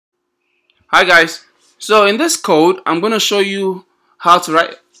Hi guys, so in this code I'm going to show you how to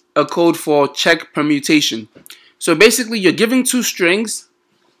write a code for check permutation. So basically you're giving two strings,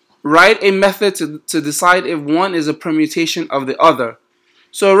 write a method to decide if one is a permutation of the other.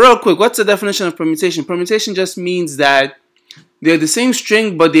 So real quick, what's the definition of permutation? Permutation just means that they're the same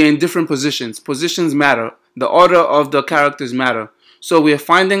string but they're in different positions. Positions matter. The order of the characters matter. So we're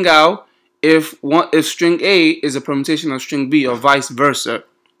finding out if string A is a permutation of string B or vice versa.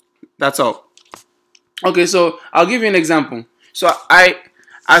 That's all. Okay, so I'll give you an example. So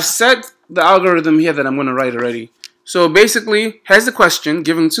I've set the algorithm here that I'm going to write already. So basically, here's the question.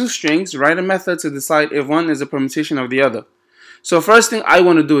 Given two strings, write a method to decide if one is a permutation of the other. So first thing I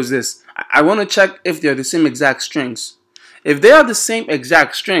want to do is this. I want to check if they're the same exact strings. If they are the same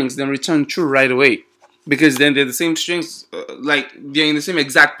exact strings, then return true right away. Because then they're the same strings, like they're in the same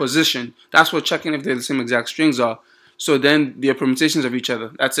exact position. That's what checking if they're the same exact strings are. So then they're permutations of each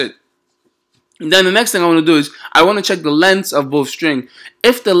other. That's it. And then the next thing I want to do is I want to check the lengths of both strings.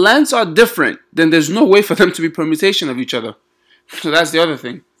 If the lengths are different, then there's no way for them to be permutation of each other. So that's the other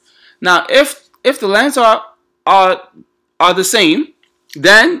thing. Now, if the lengths are the same,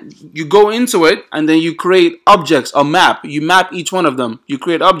 then you go into it and then you create objects or map. You map each one of them. You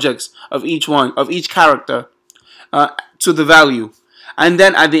create objects of each one, of each character to the value. And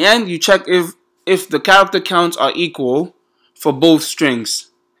then at the end, you check if the character counts are equal for both strings.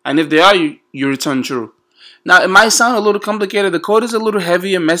 And if they are, you return true. Now, it might sound a little complicated. The code is a little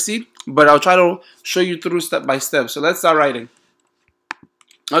heavy and messy, but I'll try to show you through step by step. So let's start writing.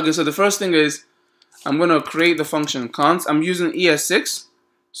 Okay, so the first thing is I'm going to create the function const. I'm using ES6,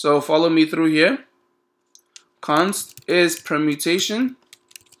 so follow me through here. Const is permutation.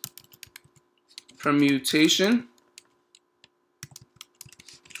 Permutation.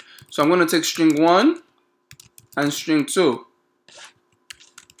 So I'm going to take string 1 and string 2.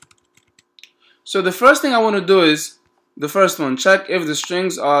 So the first thing I want to do is, the first one, check if the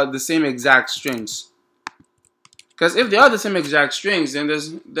strings are the same exact strings. Because if they are the same exact strings, then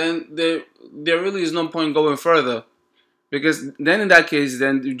there really is no point going further. Because then in that case,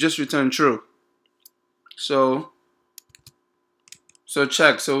 then you just return true. So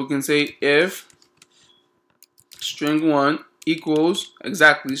check. So we can say if string 1 equals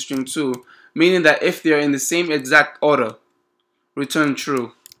exactly string 2, meaning that if they are in the same exact order, return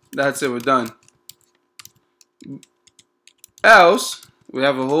true. That's it, we're done. Else, we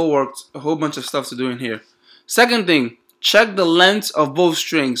have a whole bunch of stuff to do in here. Second thing, check the length of both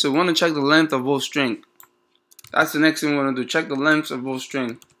strings. So we want to check the length of both strings. That's the next thing we want to do. Check the length of both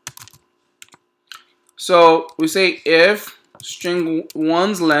strings. So we say if string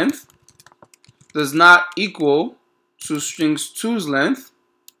 1's length does not equal to string 2's length,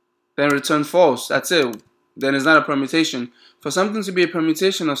 then return false. That's it. Then it's not a permutation. For something to be a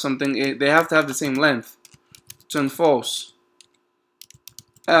permutation of something, they have to have the same length. Return false.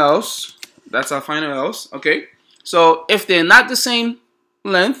 Else, that's our final else. Okay. So if they're not the same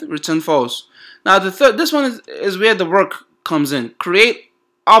length, return false. Now this one is where the work comes in. Create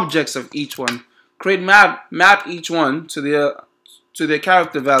objects of each one. Create map each one to their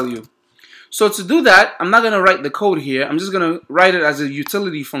character value. So to do that, I'm not going to write the code here. I'm just going to write it as a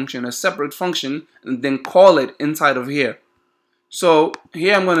utility function, a separate function, and then call it inside of here. So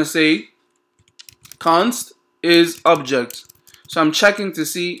here I'm going to say const is object. So I'm checking to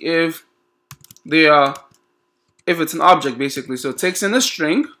see if it's an object basically. So it takes in a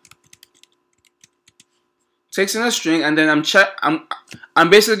string, and then I'm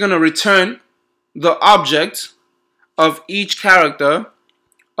basically going to return the object of each character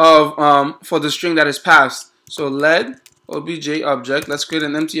of for the string that is passed. So let obj object. Let's create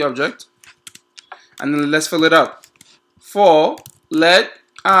an empty object, and then let's fill it up. For let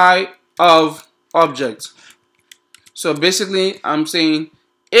I of object. So basically, I'm saying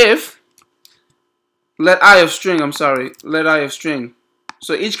if let I of string. Let I of string.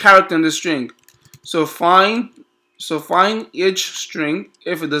 So each character in the string. So find each string.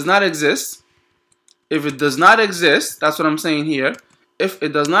 If it does not exist, that's what I'm saying here. If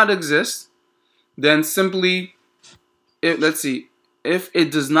it does not exist, then simply, let's see. If it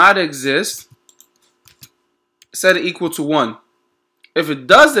does not exist, set it equal to 1. If it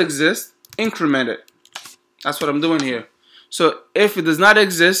does exist, increment it. That's what I'm doing here. So if it does not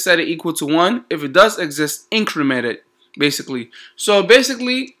exist, set it equal to 1. If it does exist, increment it, basically. So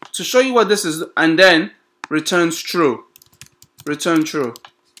basically, to show you what this is, and then returns true. Return true.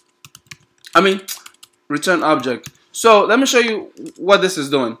 Return object. So let me show you what this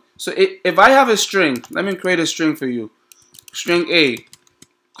is doing. So if I have a string, let me create a string for you. String A,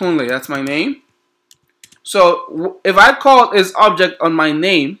 Kunle, that's my name. So if I call this object on my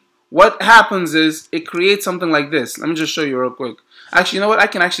name, what happens is it creates something like this. Let me just show you real quick. Actually, you know what? I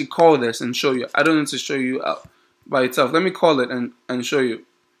can actually call this and show you. I don't need to show you by itself. Let me call it and show you.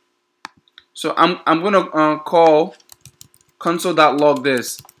 So I'm gonna call console.log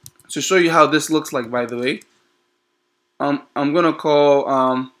this to show you how this looks like. By the way, I'm gonna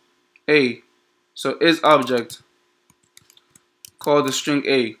call a. So IsObject. Call the string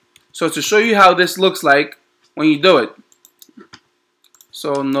a. So to show you how this looks like when you do it.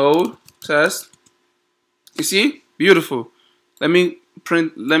 So node test. You see? Beautiful. Let me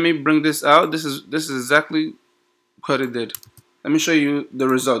bring this out. This is exactly what it did. Let me show you the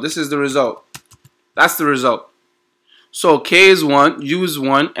result. This is the result. That's the result. So K is 1, U is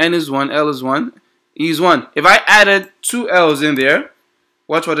 1, N is 1, L is 1, E is 1. If I added 2 L's in there,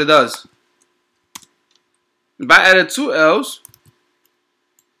 watch what it does. If I added 2 L's,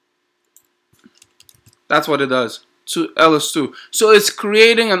 that's what it does. 2L is 2. So it's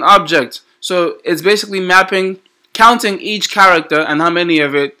creating an object. So it's basically mapping, counting each character and how many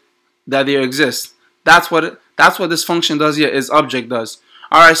of it that there exist. That's what this function does here. IsObject does.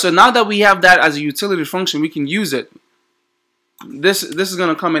 All right. So now that we have that as a utility function, we can use it. This is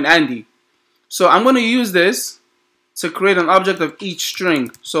going to come in handy. So I'm going to use this to create an object of each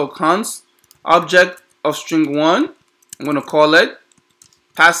string. So const object of string 1. I'm going to call it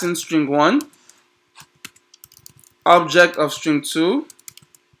pass in string 1. Object of string 2,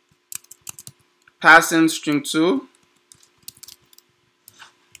 pass in string 2.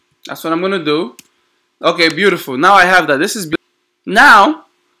 That's what I'm going to do. Okay, beautiful. Now I have that. This is now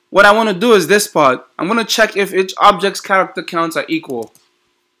what I want to do is this part. I'm going to check if each object's character counts are equal.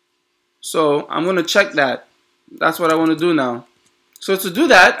 So I'm going to check that. That's what I want to do now. So to do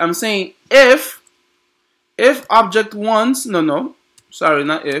that, I'm saying if object 1's, sorry,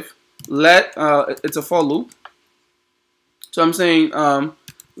 not if, let, it's a for loop. So I'm saying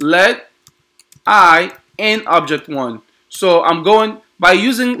let I in object 1. So I'm going by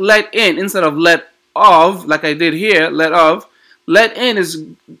using let in instead of let of, like I did here. Let in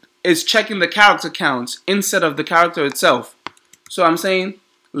is checking the character counts instead of the character itself. So I'm saying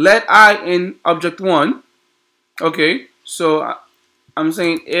let I in object 1. Okay. So I'm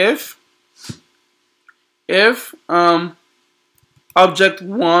saying if object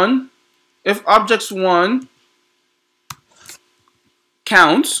 1, if objects 1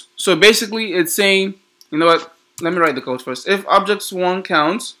 counts, so basically it's saying, you know what, let me write the code first. If objects 1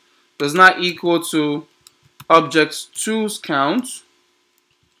 counts does not equal to objects 2's count,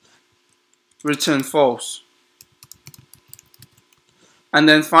 return false. And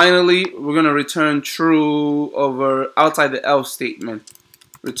then finally we're going to return true over outside the else statement.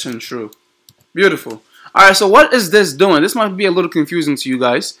 Return true. Beautiful. Alright, so what is this doing? This might be a little confusing to you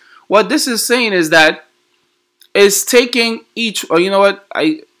guys. What this is saying is that it's taking each, or you know what,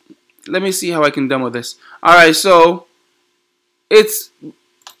 let me see how I can demo this. Alright, so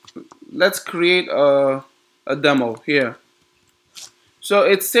let's create a demo here. So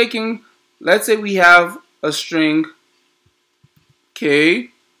it's taking, let's say we have a string K,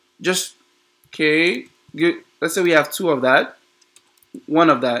 just K, let's say we have 2 of that, 1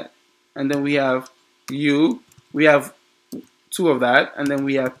 of that, and then we have U, we have 2 of that, and then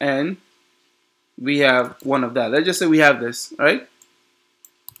we have N, we have 1 of that. Let's just say we have this, right?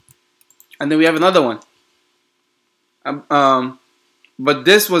 And then we have another one. But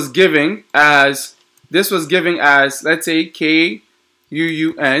this was giving as let's say K U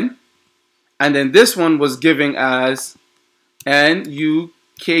U N, and then this one was giving as N U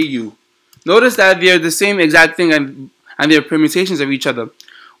K U. Notice that they're the same exact thing and they're permutations of each other.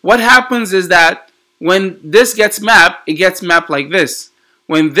 What happens is that when this gets mapped, it gets mapped like this.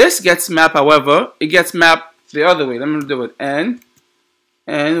 When this gets mapped, however, it gets mapped the other way. Let me do it.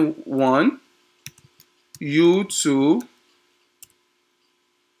 N1, U2,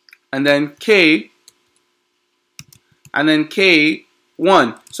 and then K, and then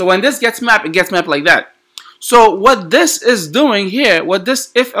K1. So when this gets mapped, it gets mapped like that. So what this is doing here, what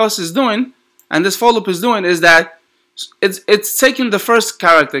this if else is doing, and this for loop is doing, is that it's taking the first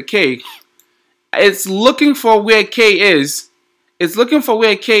character, K. It's looking for where K is. It's looking for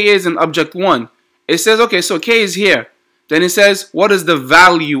where K is in object 1. It says, okay, so K is here. Then it says, what is the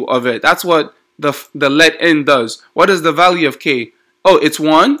value of it? That's what the let in does. What is the value of K? Oh, it's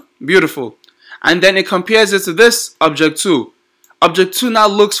 1. Beautiful. And then it compares it to this object 2. Object 2 now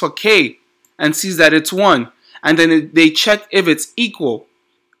looks for K and sees that it's 1. And then they check if it's equal.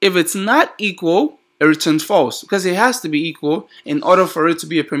 If it's not equal, it returns false, because it has to be equal in order for it to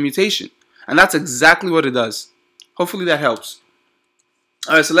be a permutation. And that's exactly what it does. Hopefully that helps.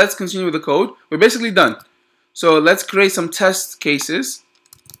 Alright, so let's continue with the code. We're basically done. So let's create some test cases.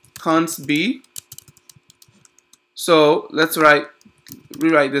 const b. So let's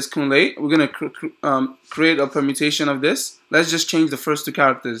rewrite this Kunle. We're gonna create a permutation of this. Let's just change the first two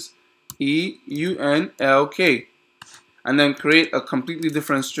characters, EUNLK, and then create a completely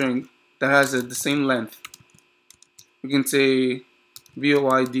different string that has the same length. We can say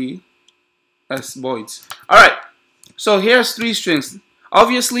voids voids. All right. So here's three strings.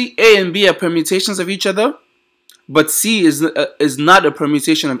 Obviously, A and B are permutations of each other, but C is not a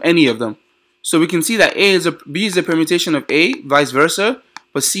permutation of any of them. So we can see that B is a permutation of A, vice versa,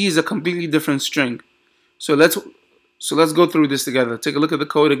 but C is a completely different string. So let's go through this together. Take a look at the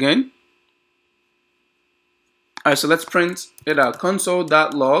code again. All right, so let's print it out.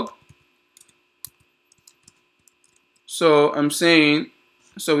 Console.log. So I'm saying,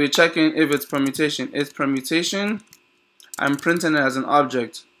 so we're checking if it's permutation. It's permutation. I'm printing it as an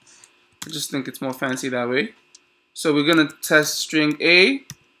object. I just think it's more fancy that way. So we're gonna test string A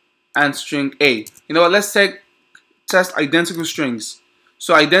and string A. You know what? Let's test identical strings.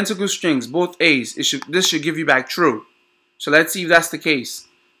 So identical strings, both A's. This should give you back true. So let's see if that's the case.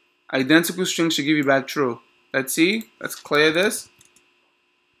 Identical strings should give you back true. Let's see. Let's clear this.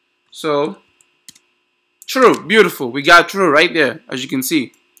 So true. Beautiful. We got true right there, as you can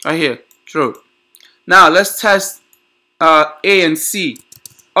see right here. True. Now let's test A and C.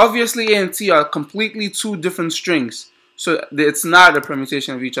 Obviously, A and C are completely two different strings, so it's not a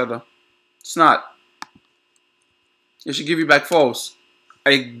permutation of each other. It's not. It should give you back false.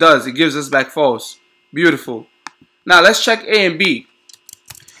 It does. It gives us back false. Beautiful. Now let's check A and B.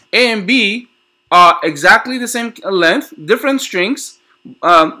 A and B are exactly the same length, different strings.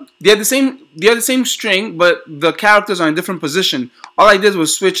 They're the same string, but the characters are in different position. All I did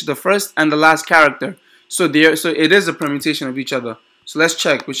was switch the first and the last character. So it is a permutation of each other. So let's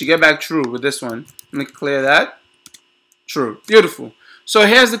check. We should get back true with this one. Let me clear that. True. Beautiful. So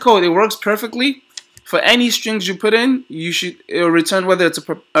here's the code. It works perfectly. For any strings you put in, it'll return whether it's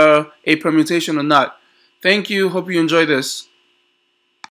a permutation or not. Thank you. Hope you enjoy this.